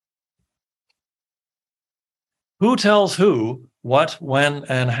Who tells who, what, when,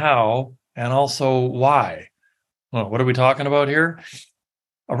 and how, and also why? Well, what are we talking about here?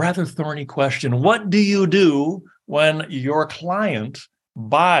 A rather thorny question. What do you do when your client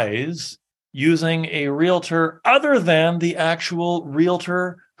buys using a realtor other than the actual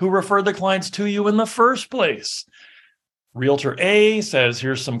realtor who referred the clients to you in the first place? Realtor A says,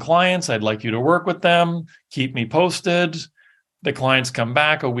 here's some clients. I'd like you to work with them. Keep me posted. The clients come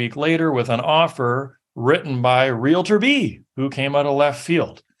back a week later with an offer written by Realtor B, who came out of left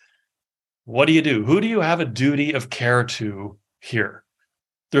field. What do you do? Who do you have a duty of care to here?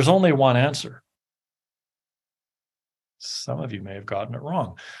 There's only one answer. Some of you may have gotten it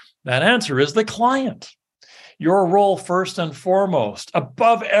wrong. That answer is the client. Your role, first and foremost,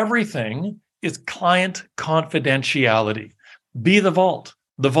 above everything, is client confidentiality. Be the vault.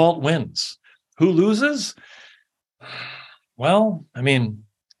 The vault wins. Who loses? Well,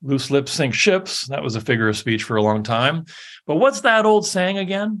 loose lips sink ships. That was a figure of speech for a long time. But what's that old saying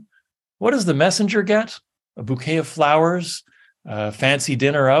again? What does the messenger get? A bouquet of flowers? A fancy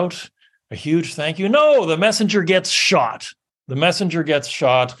dinner out? A huge thank you? No, the messenger gets shot. The messenger gets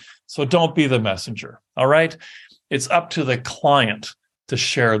shot. So don't be the messenger. All right? It's up to the client to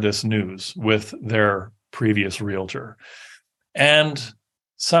share this news with their previous realtor. And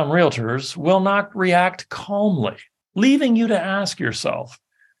some realtors will not react calmly, leaving you to ask yourself,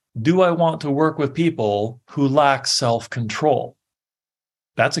 do I want to work with people who lack self-control?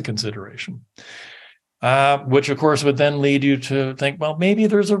 That's a consideration. Which, of course, would then lead you to think, well, maybe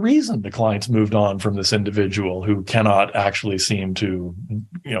there's a reason the client's moved on from this individual who cannot actually seem to,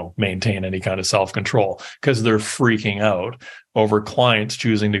 maintain any kind of self-control because they're freaking out over clients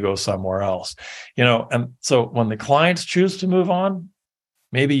choosing to go somewhere else. And so when the clients choose to move on,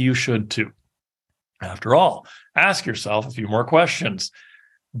 maybe you should too. After all, ask yourself a few more questions.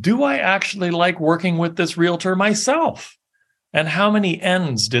 Do I actually like working with this realtor myself? And how many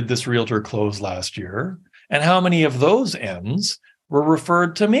ends did this realtor close last year? And how many of those ends were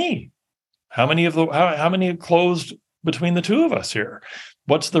referred to me? How many closed between the two of us here?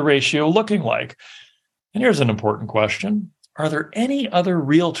 What's the ratio looking like? And here's an important question. Are there any other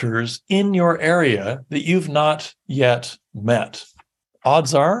realtors in your area that you've not yet met?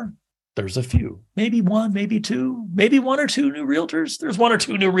 Odds are there's a few, maybe one, maybe two, maybe one or two new realtors. There's one or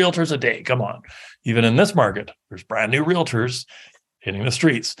two new realtors a day. Come on. Even in this market, there's brand new realtors hitting the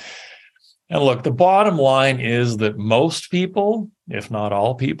streets. And look, the bottom line is that most people, if not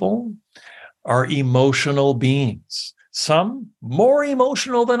all people, are emotional beings. Some more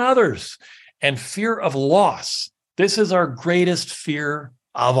emotional than others. And fear of loss. This is our greatest fear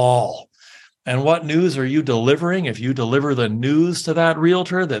of all. And what news are you delivering? If you deliver the news to that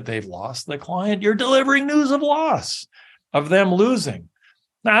realtor that they've lost the client, you're delivering news of loss, of them losing.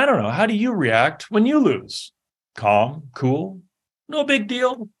 Now, I don't know. How do you react when you lose? Calm, cool, no big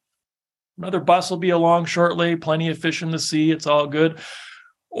deal. Another bus will be along shortly, plenty of fish in the sea, it's all good.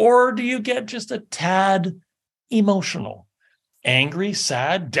 Or do you get just a tad emotional? Angry,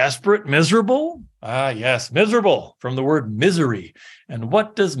 sad, desperate, miserable? Ah, yes, miserable, from the word misery. And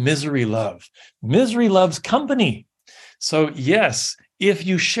what does misery love? Misery loves company. So yes, if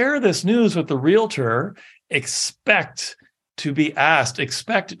you share this news with the realtor, expect to be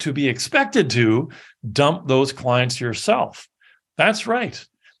expected to dump those clients yourself. That's right.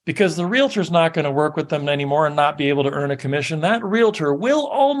 Because the realtor's not going to work with them anymore and not be able to earn a commission. That realtor will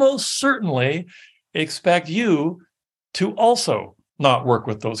almost certainly expect you to also not work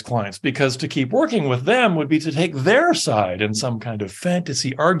with those clients, because to keep working with them would be to take their side in some kind of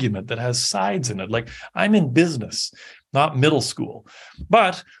fantasy argument that has sides in it. Like, I'm in business, not middle school.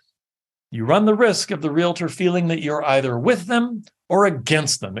 But you run the risk of the realtor feeling that you're either with them or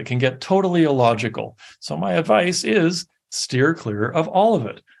against them. It can get totally illogical. So my advice is steer clear of all of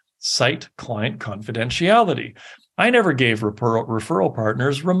it. Cite client confidentiality. I never gave referral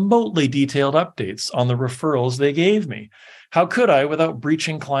partners remotely detailed updates on the referrals they gave me. How could I without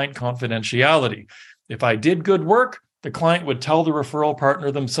breaching client confidentiality? If I did good work, the client would tell the referral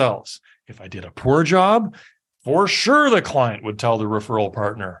partner themselves. If I did a poor job, for sure the client would tell the referral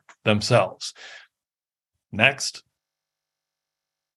partner themselves. Next,